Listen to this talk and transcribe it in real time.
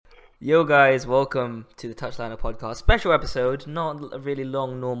Yo guys, welcome to the Touchliner podcast. Special episode, not a really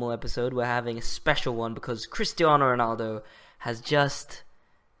long normal episode. We're having a special one because Cristiano Ronaldo has just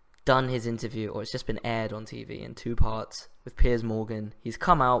done his interview, or it's just been aired on TV in two parts with Piers Morgan. He's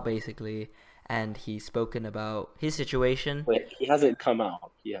come out basically and he's spoken about his situation. Wait, he hasn't come out.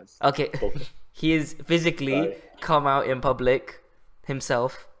 He has Okay, spoken. he is physically Sorry. come out in public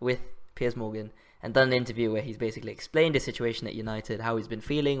himself with Piers Morgan and done an interview where he's basically explained his situation at United, how he's been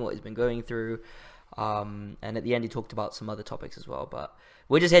feeling, what he's been going through, and at the end he talked about some other topics as well. But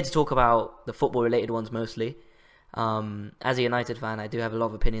we're just here to talk about the football-related ones mostly. As a United fan, I do have a lot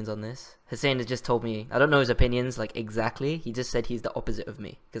of opinions on this. Hussein has just told me, I don't know his opinions like exactly, he just said he's the opposite of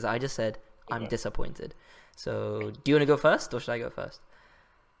me, because I just said I'm disappointed. So, do you want to go first, or should I go first?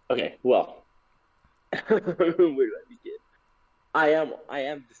 Okay, well, where do I begin? I am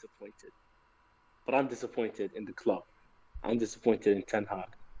disappointed, but I'm disappointed in the club. I'm disappointed in Ten Hag.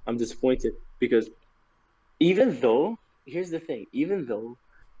 I'm disappointed because here's the thing, even though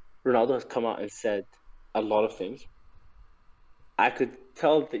Ronaldo has come out and said a lot of things, I could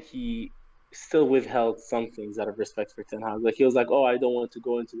tell that he still withheld some things out of respect for Ten Hag. Like he was like, "Oh, I don't want to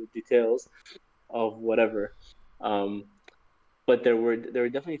go into the details of whatever," but there were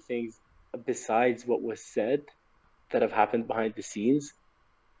definitely things besides what was said that have happened behind the scenes.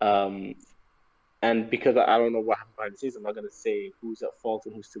 And because I don't know what happened behind the scenes, I'm not going to say who's at fault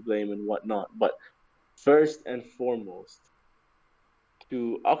and who's to blame and whatnot. But first and foremost,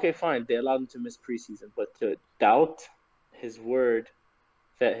 okay, fine, they allowed him to miss preseason, but to doubt his word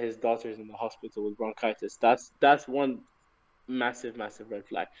that his daughter's in the hospital with bronchitis, that's one massive, massive red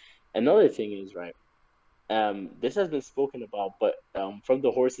flag. Another thing is, right, this has been spoken about, but from the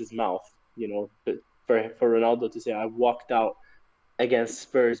horse's mouth, for Ronaldo to say, I walked out against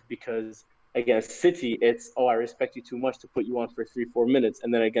Spurs because against City, it's, oh, I respect you too much to put you on for 3-4 minutes.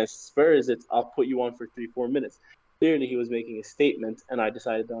 And then against Spurs, it's, I'll put you on for 3-4 minutes. Clearly, he was making a statement, and I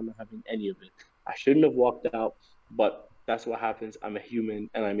decided I'm not having any of it. I shouldn't have walked out, but that's what happens. I'm a human,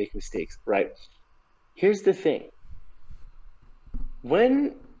 and I make mistakes, right? Here's the thing.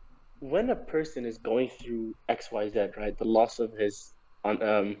 When a person is going through XYZ, right, the loss of his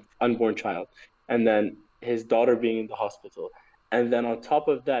unborn child, and then his daughter being in the hospital, and then on top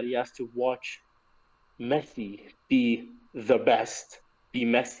of that, he has to watch Messi be the best, be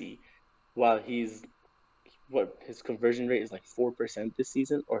Messi, while his conversion rate is like 4% this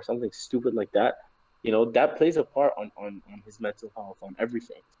season or something stupid like that. That plays a part on his mental health, on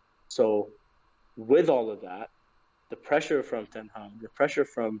everything. So with all of that, the pressure from Ten Hag, the pressure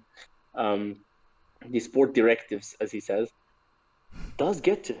from the sport directives, as he says, does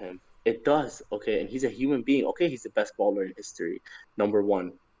get to him. It does, okay? And he's a human being. Okay, he's the best baller in history, number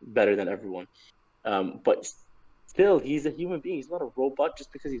one, better than everyone. But still, he's a human being. He's not a robot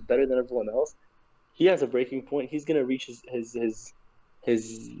just because he's better than everyone else. He has a breaking point. He's gonna reach his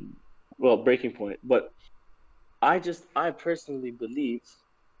breaking point. But I personally believe,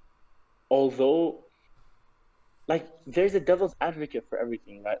 although, like, there's a devil's advocate for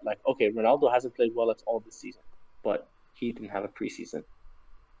everything, right? Like, okay, Ronaldo hasn't played well at all this season, but he didn't have a preseason.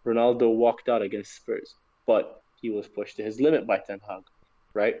 Ronaldo walked out against Spurs, but he was pushed to his limit by Ten Hag,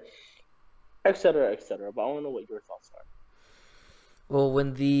 right? Etc., etc. But I want to know what your thoughts are. Well,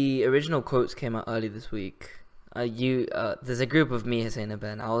 when the original quotes came out early this week, there's a group of me, Hussein and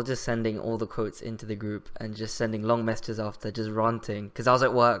Ben. I was just sending all the quotes into the group and just sending long messages after, just ranting. Because I was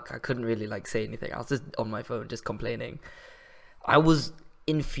at work, I couldn't really say anything. I was just on my phone, just complaining. I was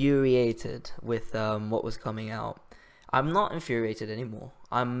infuriated with what was coming out. I'm not infuriated anymore.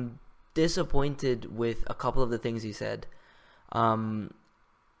 I'm disappointed with a couple of the things he said. I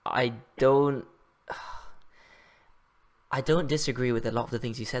don't disagree with a lot of the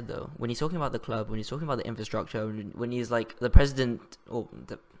things he said, though. When he's talking about the club, when he's talking about the infrastructure, when he's like the president or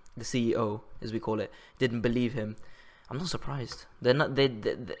the CEO, as we call it, didn't believe him, I'm not surprised.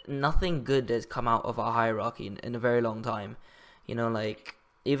 Nothing good has come out of our hierarchy in a very long time.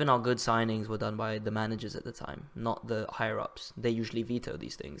 Even our good signings were done by the managers at the time, not the higher-ups. They usually veto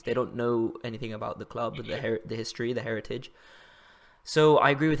these things. They don't know anything about the club, the history, the heritage. So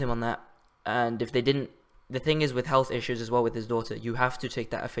I agree with him on that. And if they didn't... The thing is with health issues as well with his daughter, you have to take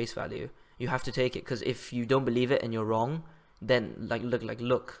that at face value. You have to take it, because if you don't believe it and you're wrong, then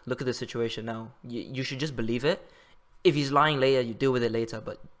look at the situation now. You should just believe it. If he's lying later, you deal with it later,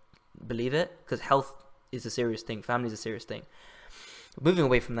 but believe it, because health is a serious thing. Family is a serious thing. Moving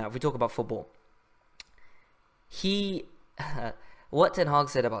away from that, if we talk about football, what Ten Hag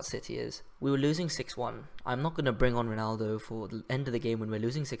said about City is, we were losing 6-1. I'm not going to bring on Ronaldo for the end of the game when we're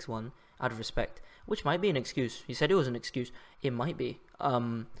losing 6-1 out of respect, which might be an excuse. He said it was an excuse. It might be.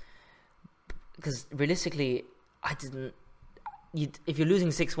 because realistically, I didn't. If you're losing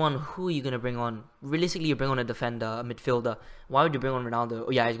 6-1, who are you going to bring on? Realistically, you bring on a defender, a midfielder. Why would you bring on Ronaldo? Oh,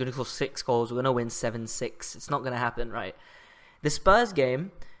 yeah, he's going to score 6 goals. We're going to win 7-6. It's not going to happen, right? The Spurs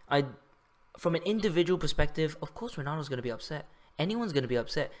game, from an individual perspective, of course Ronaldo's going to be upset. Anyone's going to be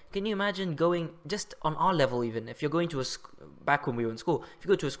upset. Can you imagine going, just on our level even, if you're going to back when we were in school, if you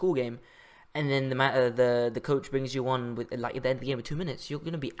go to a school game, and then the coach brings you on with, like, at the end of the game with 2 minutes, you're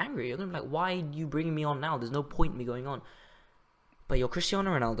going to be angry. You're going to be like, why are you bringing me on now? There's no point in me going on. But you're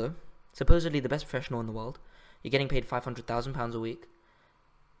Cristiano Ronaldo, supposedly the best professional in the world. You're getting paid £500,000 a week.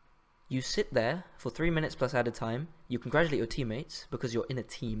 You sit there for 3 minutes plus added time. You congratulate your teammates because you're in a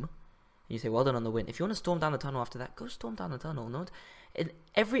team. And you say, well done on the win. If you want to storm down the tunnel after that, go storm down the tunnel. No, in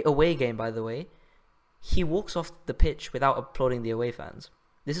every away game, by the way, he walks off the pitch without applauding the away fans.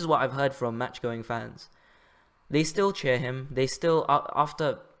 This is what I've heard from match-going fans. They still cheer him. They still,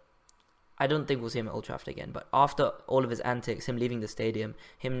 after... I don't think we'll see him at Old Trafford again, but after all of his antics, him leaving the stadium,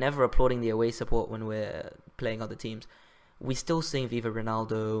 him never applauding the away support when we're playing other teams, we still sing Viva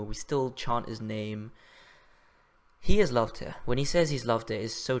Ronaldo, we still chant his name. He is loved here. When he says he's loved it,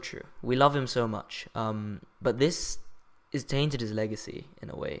 it's so true. We love him so much. But this is tainted his legacy in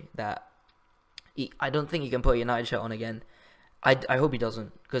a way that I don't think he can put a United shirt on again. I hope he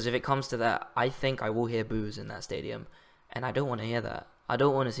doesn't, because if it comes to that, I think I will hear boos in that stadium, and I don't want to hear that. I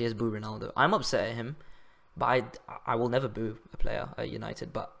don't want to see us boo Ronaldo. I'm upset at him, but I will never boo a player at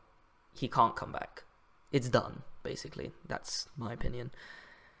United, but he can't come back. It's done, basically. That's my opinion.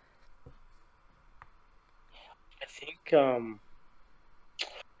 I think,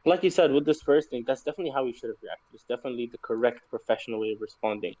 like you said, with this first thing, that's definitely how we should have reacted. It's definitely the correct professional way of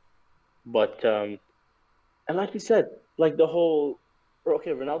responding. But, and like you said, like the whole...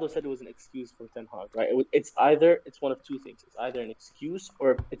 Okay, Ronaldo said it was an excuse from Ten Hag, right? It's one of two things. It's either an excuse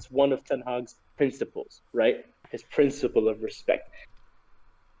or it's one of Ten Hag's principles, right? His principle of respect.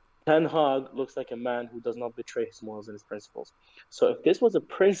 Ten Hag looks like a man who does not betray his morals and his principles. So if this was a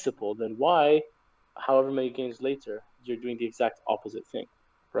principle, then why, however many games later, you're doing the exact opposite thing,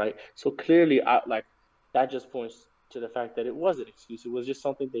 right? So clearly, that just points to the fact that it was an excuse. It was just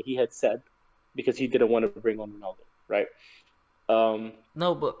something that he had said because he didn't want to bring on Ronaldo, right?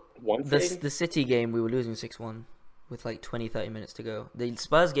 No, but the City game, we were losing 6-1 with like 20-30 minutes to go. The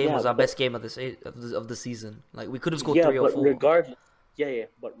Spurs game was our best game of the season. Like, we could have scored 3 or 4.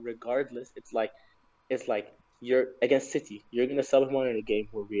 But regardless, it's like you're against City. You're gonna sell him on in a game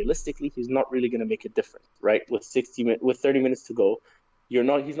where realistically he's not really gonna make a difference, right? With 30 minutes to go, he's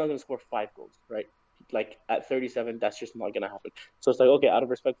not gonna score 5 goals, right? Like at 37, that's just not gonna happen. So it's like, okay, out of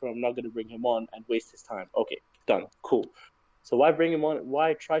respect for him, I'm not gonna bring him on and waste his time. Okay, done, cool. So why bring him on?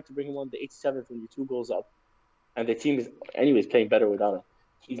 Why try to bring him on the 87th when you're 2 goals up, and the team is anyways playing better without him?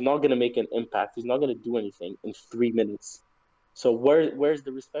 He's not gonna make an impact. He's not gonna do anything in 3 minutes. So where's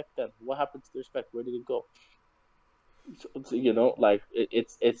the respect then? What happened to the respect? Where did it go? So, you know, like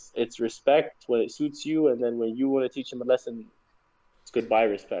it's respect when it suits you, and then when you want to teach him a lesson, it's goodbye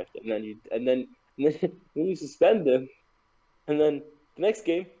respect. And then you suspend him, and then the next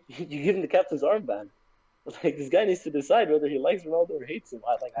game you give him the captain's armband. Like, this guy needs to decide whether he likes Ronaldo or hates him.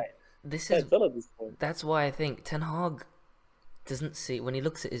 Can't tell at this point. That's why I think Ten Hag doesn't see, when he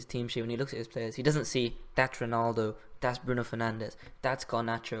looks at his team sheet, when he looks at his players, he doesn't see that's Ronaldo, that's Bruno Fernandes, that's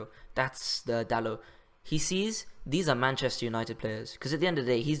Garnacho, that's the Dalot. He sees these are Manchester United players, because at the end of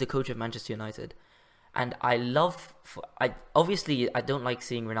the day, he's the coach of Manchester United. And I don't like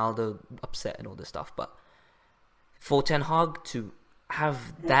seeing Ronaldo upset and all this stuff, but for Ten Hag to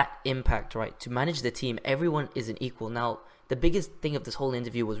have that impact, right, to manage the team, everyone is an equal. Now, the biggest thing of this whole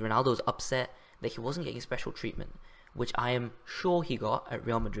interview was Ronaldo's upset that he wasn't getting special treatment, which I am sure he got at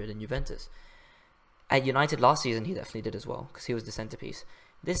Real Madrid and Juventus. At United last season, he definitely did as well, because he was the centerpiece.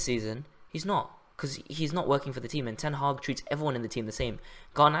 This season, he's not, because he's not working for the team, and Ten Hag treats everyone in the team the same.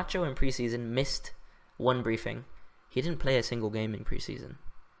 Garnacho in preseason missed one briefing. He didn't play a single game in preseason.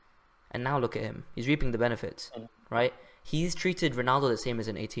 And now look at him. He's reaping the benefits, right? He's treated Ronaldo the same as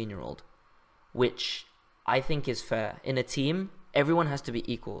an 18-year-old, which I think is fair. In a team, everyone has to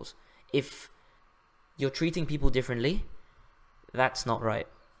be equals. If you're treating people differently, that's not right.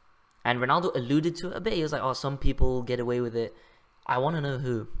 And Ronaldo alluded to it a bit. He was like, oh, some people get away with it. I want to know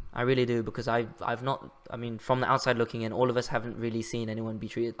who. I really do, because I've not, I mean, from the outside looking in, all of us haven't really seen anyone be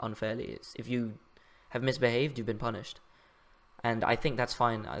treated unfairly. If you have misbehaved, you've been punished. And I think that's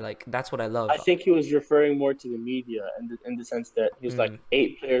fine. That's what I love. I think he was referring more to the media in the sense that he was like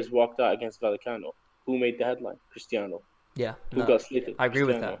 8 players walked out against Vallecano. Who made the headline? Cristiano. Yeah. Who got slated? I agree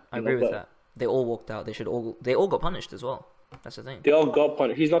with that. I agree with that. They all walked out. They all got punished as well. That's the thing. They all got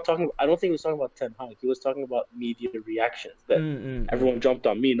punished. He's not talking. I don't think he was talking about Ten Hag. He was talking about media reactions that Mm. everyone jumped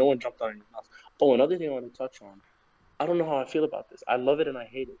on me. No one jumped on anyone else. Oh, another thing I want to touch on. I don't know how I feel about this. I love it and I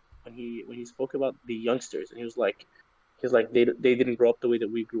hate it. When he spoke about the youngsters and he was like they didn't grow up the way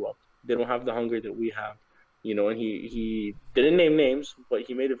that we grew up. They don't have the hunger that we have, And he didn't name names, but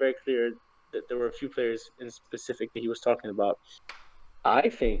he made it very clear that there were a few players in specific that he was talking about. I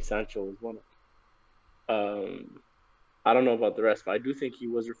think Sancho was one of them. I don't know about the rest, but I do think he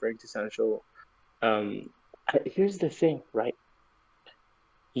was referring to Sancho. Um, Here's the thing, right?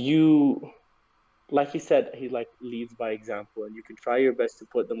 You like he said, he like leads by example, and you can try your best to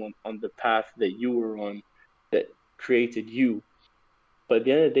put them on the path that you were on, that created you. But at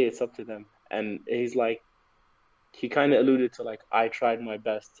the end of the day, it's up to them. And he kind of alluded to like, I tried my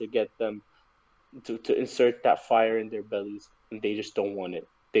best to get them to insert that fire in their bellies, and they just don't want it.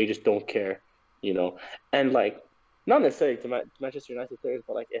 They just don't care, you know. And like, not necessarily to Manchester United players,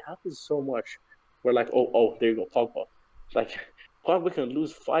 but like it happens so much. Where like, oh, there you go, Pogba. Like Pogba can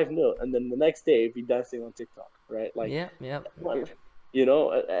lose 5-0, and then the next day be dancing on TikTok, right? Like, Yeah, yeah. well,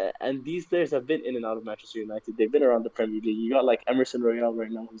 and these players have been in and out of Manchester United. They've been around the Premier League. You got like Emerson Royale right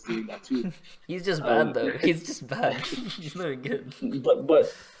now who's doing that too. He's just bad Um, though. He's just bad. He's not good.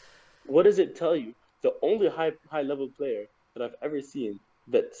 but what does it tell you? The only high level player that I've ever seen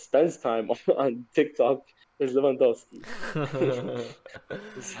that spends time on TikTok is Lewandowski.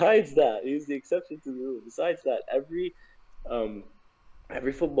 Besides that, he's the exception to the rule. Besides that, um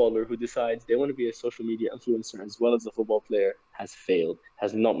every footballer who decides they want to be a social media influencer as well as a football player has failed,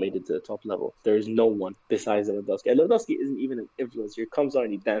 has not made it to the top level. There is no one besides Lewandowski. And Lewandowski isn't even an influencer. He comes on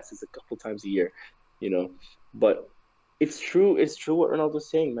and he dances a couple times a year, you know. But it's true what Ronaldo's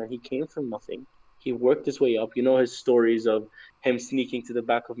saying, man. He came from nothing. He worked his way up. You know his stories of him sneaking to the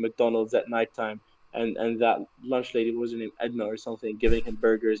back of McDonald's at nighttime and that lunch lady, was her name, Edna or something, giving him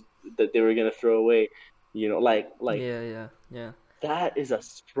burgers that they were gonna throw away. Like Yeah, yeah, yeah. that is a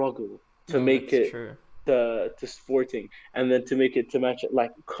struggle to No, make that's it true. to Sporting, and then to make it to Manchester.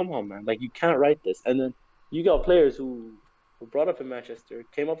 Like, come on, man! Like, you can't write this. And then you got players who brought up in Manchester,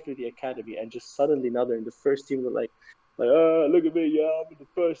 came up through the academy, and just suddenly now they're in the first team. They're like, oh, look at me, yeah, I'm in the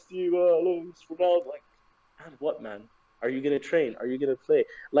first team. Oh, look, it's Ronaldo. Like, man, what, man? Are you gonna train? Are you gonna play?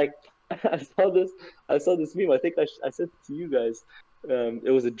 Like, I saw this meme. I think I sent it to you guys.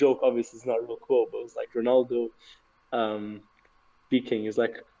 It was a joke. Obviously, it's not a real quote, but it was like Ronaldo. Um, Speaking is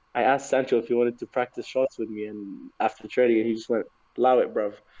like, I asked Sancho if he wanted to practice shots with me, and after training, he just went, "Allow it,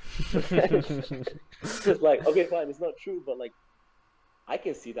 bruv." It's like, okay, fine, it's not true, but like, I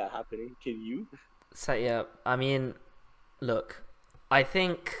can see that happening. Can you? So yeah, I mean, look, I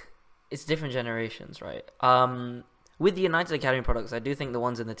think it's different generations, right? With the United Academy products, I do think the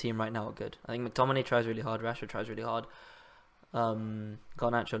ones in the team right now are good. I think McTominay tries really hard, Rashford tries really hard.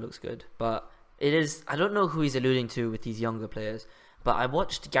 Garnacho looks good, but it is, I don't know who he's alluding to with these younger players. But I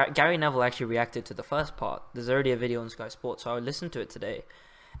watched Gary Neville actually reacted to the first part. There's already a video on Sky Sports, so I listened to it today,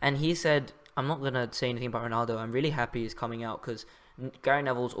 and he said, "I'm not gonna say anything about Ronaldo. I'm really happy he's coming out because Gary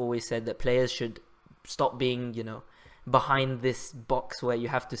Neville's always said that players should stop being, behind this box where you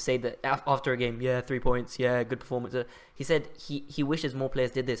have to say that after a game, yeah, 3 points, yeah, good performance." He said he wishes more players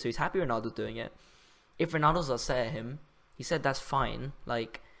did this, so he's happy Ronaldo's doing it. If Ronaldo's upset at him, he said that's fine.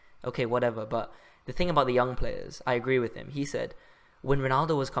 Like, okay, whatever. But the thing about the young players, I agree with him. He said when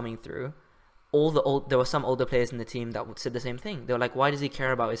Ronaldo was coming through, there were some older players in the team that said the same thing. They were like, why does he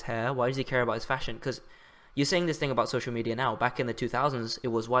care about his hair? Why does he care about his fashion? Because you're saying this thing about social media now. Back in the 2000s, it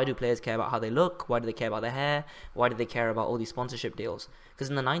was, why do players care about how they look? Why do they care about their hair? Why do they care about all these sponsorship deals? Because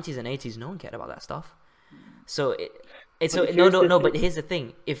in the 90s and 80s, no one cared about that stuff. So but here's the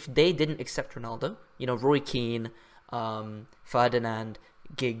thing: if they didn't accept Ronaldo, Roy Keane, Ferdinand,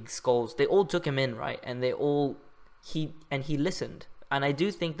 Giggs, Scholes, they all took him in, right? And he listened. And I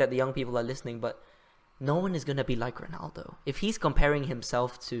do think that the young people are listening, but no one is gonna be like Ronaldo. If he's comparing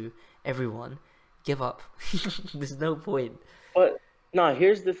himself to everyone, give up. There's no point. But now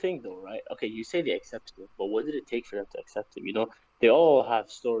here's the thing, though, right? Okay, you say they accepted him, but what did it take for them to accept him? They all have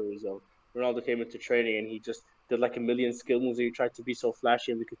stories of Ronaldo came into training and he just did like a million skill moves and he tried to be so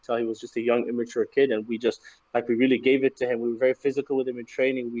flashy and we could tell he was just a young, immature kid and we just we really gave it to him. We were very physical with him in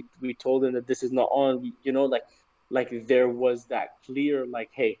training. We told him that this is not on. Like there was that clear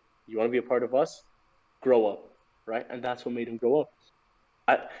hey, you want to be a part of us? Grow up, right? And that's what made him grow up.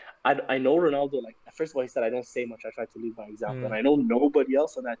 I I know Ronaldo, like, first of all, he said, I don't say much. I try to lead by example. And Mm. I know nobody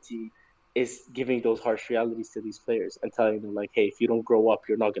else on that team is giving those harsh realities to these players and telling them, like, hey, if you don't grow up,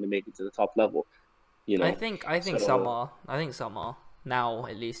 you're not going to make it to the top level, you I know? think I think some So, are. I think some are now,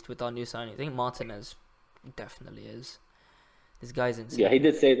 at least with our new signing. I think Martinez definitely is. This guy's Yeah, he insane.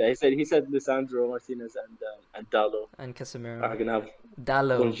 did say that. He said Lisandro Martinez and Dallo And are Casemiro. gonna have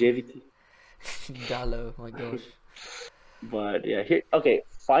Dallo. longevity. Dallo, my gosh. But yeah, here okay,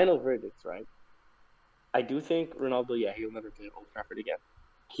 final verdicts, right? I do think Ronaldo, yeah, he'll never play at Old Trafford again.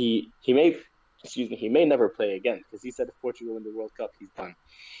 He may, excuse me, he may never play again because he said if Portugal win the World Cup, he's done.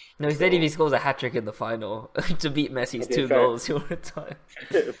 No, he said if he So scores a hat trick in the final to beat Messi's okay, two fair, goals, he'll retire.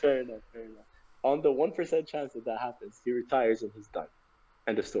 fair enough, fair enough. On the 1% chance that that happens, he retires and he's done.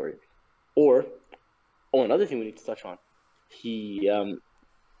 End of story. Or, oh, another thing we need to touch on, he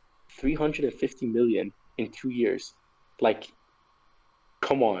 350 million in 2 years. Like,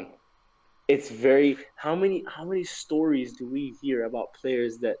 come on. It's very how many stories do we hear about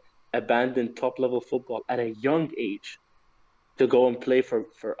players that abandon top level football at a young age to go and play for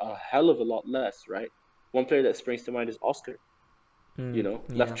a hell of a lot less, right? One player that springs to mind is Oscar.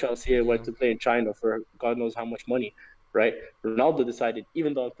 Left Yeah, Chelsea and went yeah, to play in China for God knows how much money, right? Ronaldo decided,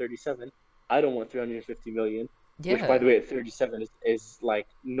 even though I'm 37, I don't want 350 million, which by yeah. the way, at 37 is like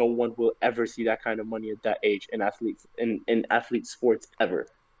no one will ever see that kind of money at that age in athlete sports ever,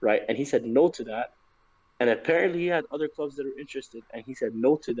 right? And he said no to that. And apparently he had other clubs that are interested and he said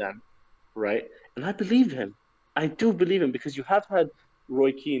no to them, right? And I believe him. I do believe him because you have had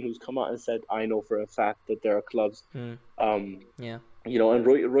Roy Keane who's come out and said, I know for a fact that there are clubs Mm, um, yeah. and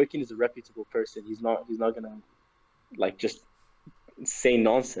Roy Keane is a reputable person. He's not gonna like just say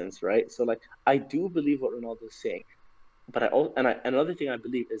nonsense, right? So like I do believe what Ronaldo is saying, but another thing I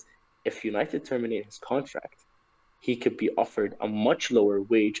believe is if United terminate his contract, he could be offered a much lower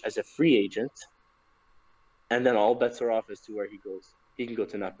wage as a free agent, and then all bets are off as to where he goes. He can go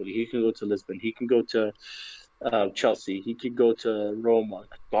to Napoli. He can go to Lisbon. He can go to Chelsea. He could go to Roma.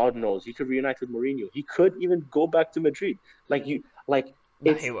 God knows. He could reunite with Mourinho. He could even go back to Madrid.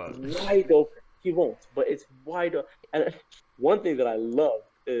 No, he It's won't. wide open. He won't, but it's wide open. And one thing that I love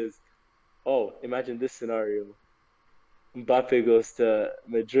is, oh, imagine this scenario. Mbappe goes to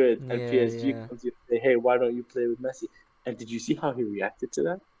Madrid and Yeah, PSG yeah. comes to you and say, hey, why don't you play with Messi? And did you see how he reacted to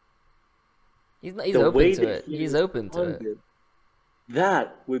that? He's The open way to that it. he He's open to it. responded,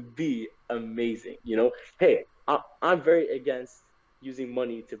 that would be amazing. Hey, I'm very against using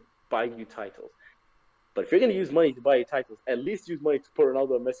money to buy you titles. But if you're going to use money to buy you titles, at least use money to put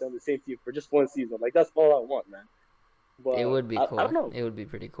Ronaldo and Messi on the same team for just one season. Like, that's all I want, man. It But would be I don't cool. know. It would be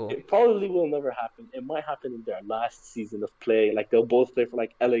pretty cool. It probably will never happen. It might happen in their last season of play. Like, they'll both play for,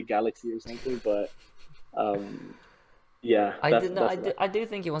 like, LA Galaxy or something. But, um, yeah, I that's did no, that's what I do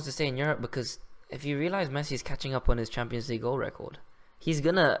think he wants to stay in Europe because if you realize Messi's catching up on his Champions League goal record, he's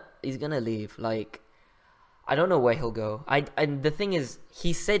gonna leave. Like I don't know where he'll go. And the thing is,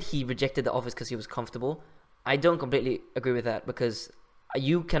 he said he rejected the offers because he was comfortable. I don't completely agree with that because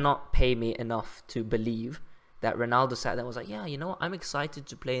you cannot pay me enough to believe that Ronaldo sat there and was like, yeah, you know what? I'm excited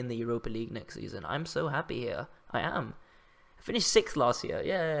to play in the Europa League next season. I'm so happy here. I am. I finished sixth last year.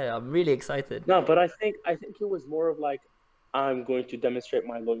 Yeah, I'm really excited. No, but I think it was more of like I'm going to demonstrate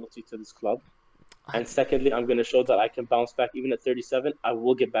my loyalty to this club. I, And secondly, I'm going to show that I can bounce back even at 37. I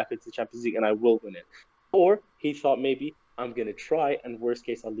will get back into the Champions League and I will win it. Or he thought maybe I'm going to try and worst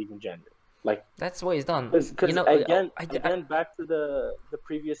case I'll leave in January. Like that's what he's done. You because know, again back to the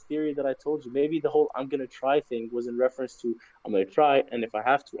previous theory that I told you, maybe the whole I'm going to try thing was in reference to I'm going to try and if I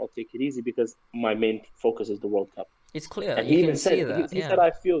have to I'll take it easy because my main focus is the World Cup. it's clear. And You he can even see said that. he said Yeah.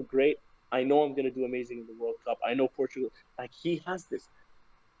 I feel great. I know I'm going to do amazing in the World Cup. I know Portugal like he has this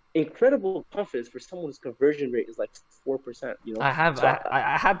incredible confidence for someone whose conversion rate is like 4%, I have So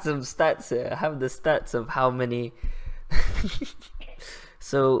I had some stats here. I have the stats of how many.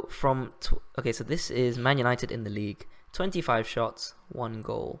 So okay, so this is Man United in the league. 25 shots, 1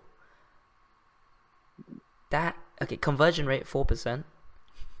 goal. That okay, conversion rate 4%.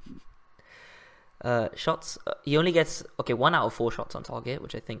 Shots he only gets 1 out of 4 shots on target,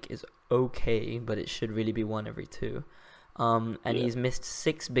 which I think is okay, but it should really be 1 every 2. And yeah. he's missed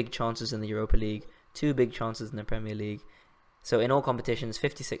 6 big chances in the Europa League, 2 big chances in the Premier League. So in all competitions,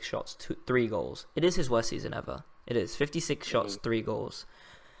 56 shots, 3 goals. It is his worst season ever. It is 56 shots, 3 goals.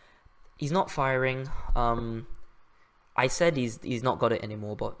 He's not firing. I said he's not got it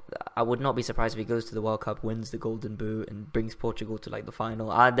anymore, but I would not be surprised if he goes to the World Cup, wins the Golden Boot, and brings Portugal to like the final.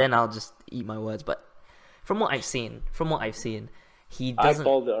 Then I'll just eat my words. But from what I've seen, he I doesn't.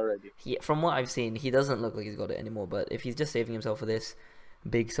 called it already. From what I've seen, he doesn't look like he's got it anymore. But if he's just saving himself for this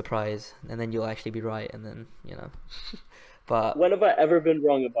big surprise, and then you'll actually be right, and then But When have I ever been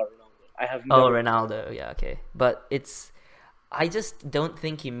wrong about Ronaldo? I have never. Ronaldo, yeah, okay. But I just don't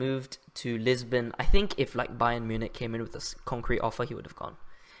think he moved to Lisbon. I think if like Bayern Munich came in with a concrete offer, he would have gone.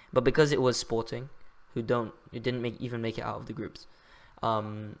 But because it was Sporting, who didn't even make it out of the groups,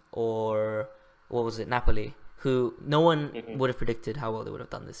 or what was it, Napoli, who no one would have predicted how well they would have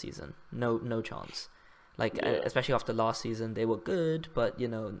done this season. No chance. Like especially after last season, they were good, but you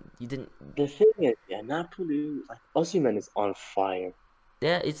didn't. The thing is, Napoli, like Osimhen is on fire.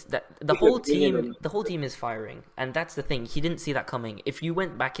 Yeah, it's that the whole team is firing, and that's the thing. He didn't see that coming. If you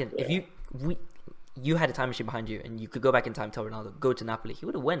went back in, if you had a time machine behind you, and you could go back in time, tell Ronaldo go to Napoli, he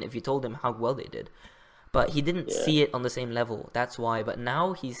would have went if you told him how well they did. But he didn't see it on the same level. That's why. But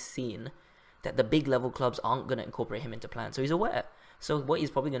now he's seen that the big level clubs aren't going to incorporate him into plans, so he's aware. So what he's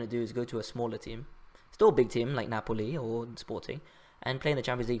probably going to do is go to a smaller team, still a big team like Napoli or Sporting, and play in the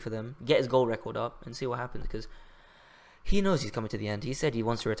Champions League for them, get his goal record up, and see what happens, because he knows he's coming to the end. He said he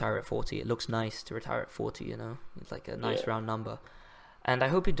wants to retire at 40. It looks nice to retire at 40, It's like a nice round number. And I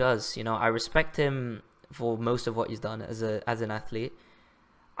hope he does. I respect him for most of what he's done as an athlete.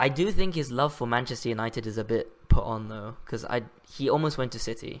 I do think his love for Manchester United is a bit put on, though, because he almost went to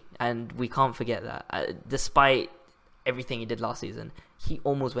City, and we can't forget that. Despite everything he did last season, he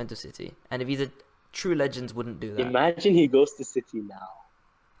almost went to City. And if he's a true legend, wouldn't do that. Imagine he goes to City now.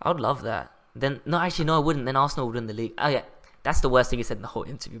 I would love that. Then no, I wouldn't. Then Arsenal would win the league. Oh yeah, that's the worst thing he said in the whole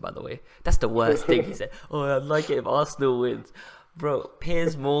interview, by the way. That's the worst thing he said. Oh, I'd like it if Arsenal wins. Bro,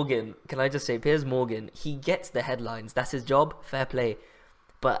 Piers Morgan, can I just say, Piers Morgan, he gets the headlines. That's his job. Fair play.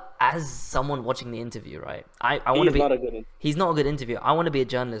 But as someone watching the interview, right, I want to be... He's not a good interviewer. I want to be a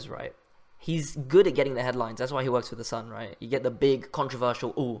journalist, right? He's good at getting the headlines. That's why he works for The Sun, right? You get the big,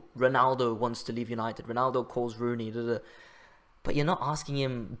 controversial, Ronaldo wants to leave United. Ronaldo calls Rooney, But you're not asking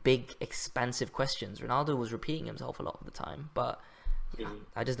him big, expansive questions. Ronaldo was repeating himself a lot of the time. But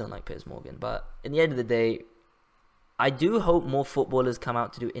I just don't like Piers Morgan. But in the end of the day, I do hope more footballers come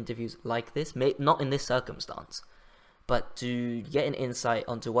out to do interviews like this. Not in this circumstance, but to get an insight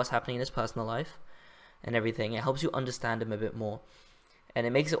onto what's happening in his personal life and everything. It helps you understand him a bit more. And it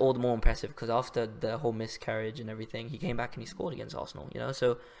makes it all the more impressive because after the whole miscarriage and everything, he came back and he scored against Arsenal,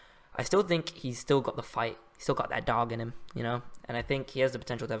 So I still think he's still got the fight. He's still got that dog in him, And I think he has the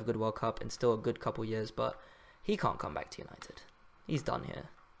potential to have a good World Cup and still a good couple years, but he can't come back to United. He's done here.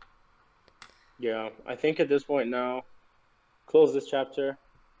 Yeah, I think at this point now, close this chapter.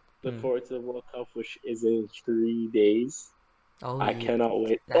 Look forward to the World Cup, which is in 3 days. Oh, I cannot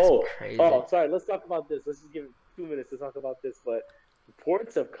wait. That's crazy. Sorry. Let's talk about this. Let's just give it 2 minutes to talk about this. But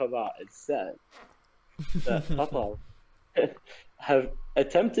reports have come out and said that Qatar have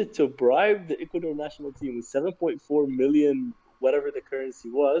attempted to bribe the Ecuador national team with 7.4 million, whatever the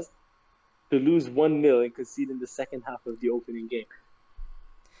currency was, to lose 1-0 and concede in the second half of the opening game.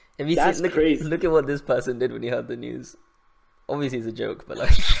 That's crazy. Look at what this person did when he heard the news. Obviously, it's a joke, but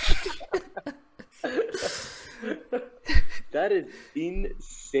like... That is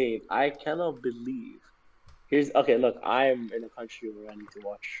insane. I cannot believe. Look, I'm in a country where I need to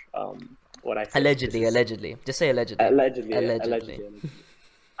watch what I think. Allegedly. Just say allegedly. Allegedly.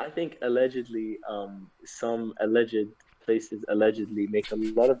 I think allegedly, some alleged places allegedly make a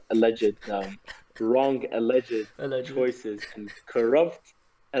lot of alleged, wrong alleged choices and corrupt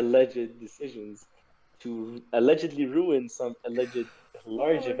alleged decisions to allegedly ruin some alleged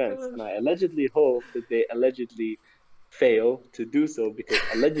large events. And I allegedly hope that they allegedly fail to do so, because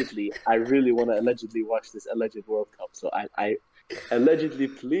allegedly I really want to allegedly watch this alleged World Cup. So I allegedly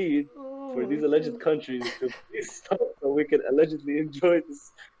plead for these alleged countries to please stop so we can allegedly enjoy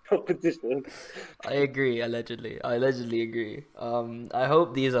this competition. I agree. I allegedly agree. I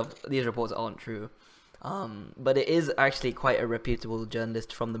hope these reports aren't true. But it is actually quite a reputable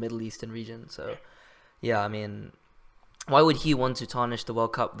journalist from the Middle Eastern region. So yeah, I mean, why would he want to tarnish the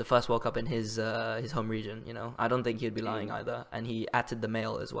World Cup, the first World Cup in his home region? I don't think he'd be lying either. And he atted the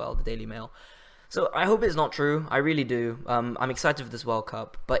Mail as well, the Daily Mail. So I hope it's not true. I really do. I'm excited for this World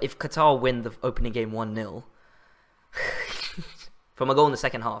Cup. But if Qatar win the opening game 1-0 from a goal in the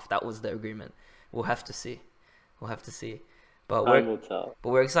second half, that was the agreement. We'll have to see. But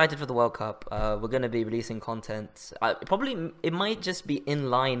we're excited for the World Cup. We're going to be releasing content. It might just be in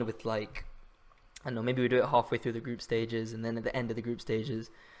line with, like, I don't know, maybe we do it halfway through the group stages and then at the end of the group stages.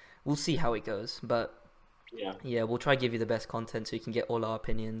 We'll see how it goes. But yeah, we'll try to give you the best content so you can get all our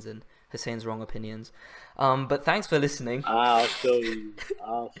opinions and Hussein's wrong opinions. But thanks for listening. I'll show you.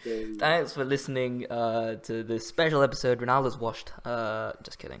 Thanks for listening to this special episode. Ronaldo's washed.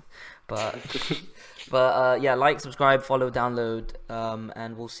 Just kidding. But yeah, like, subscribe, follow, download,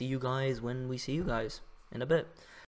 and we'll see you guys when we see you guys in a bit.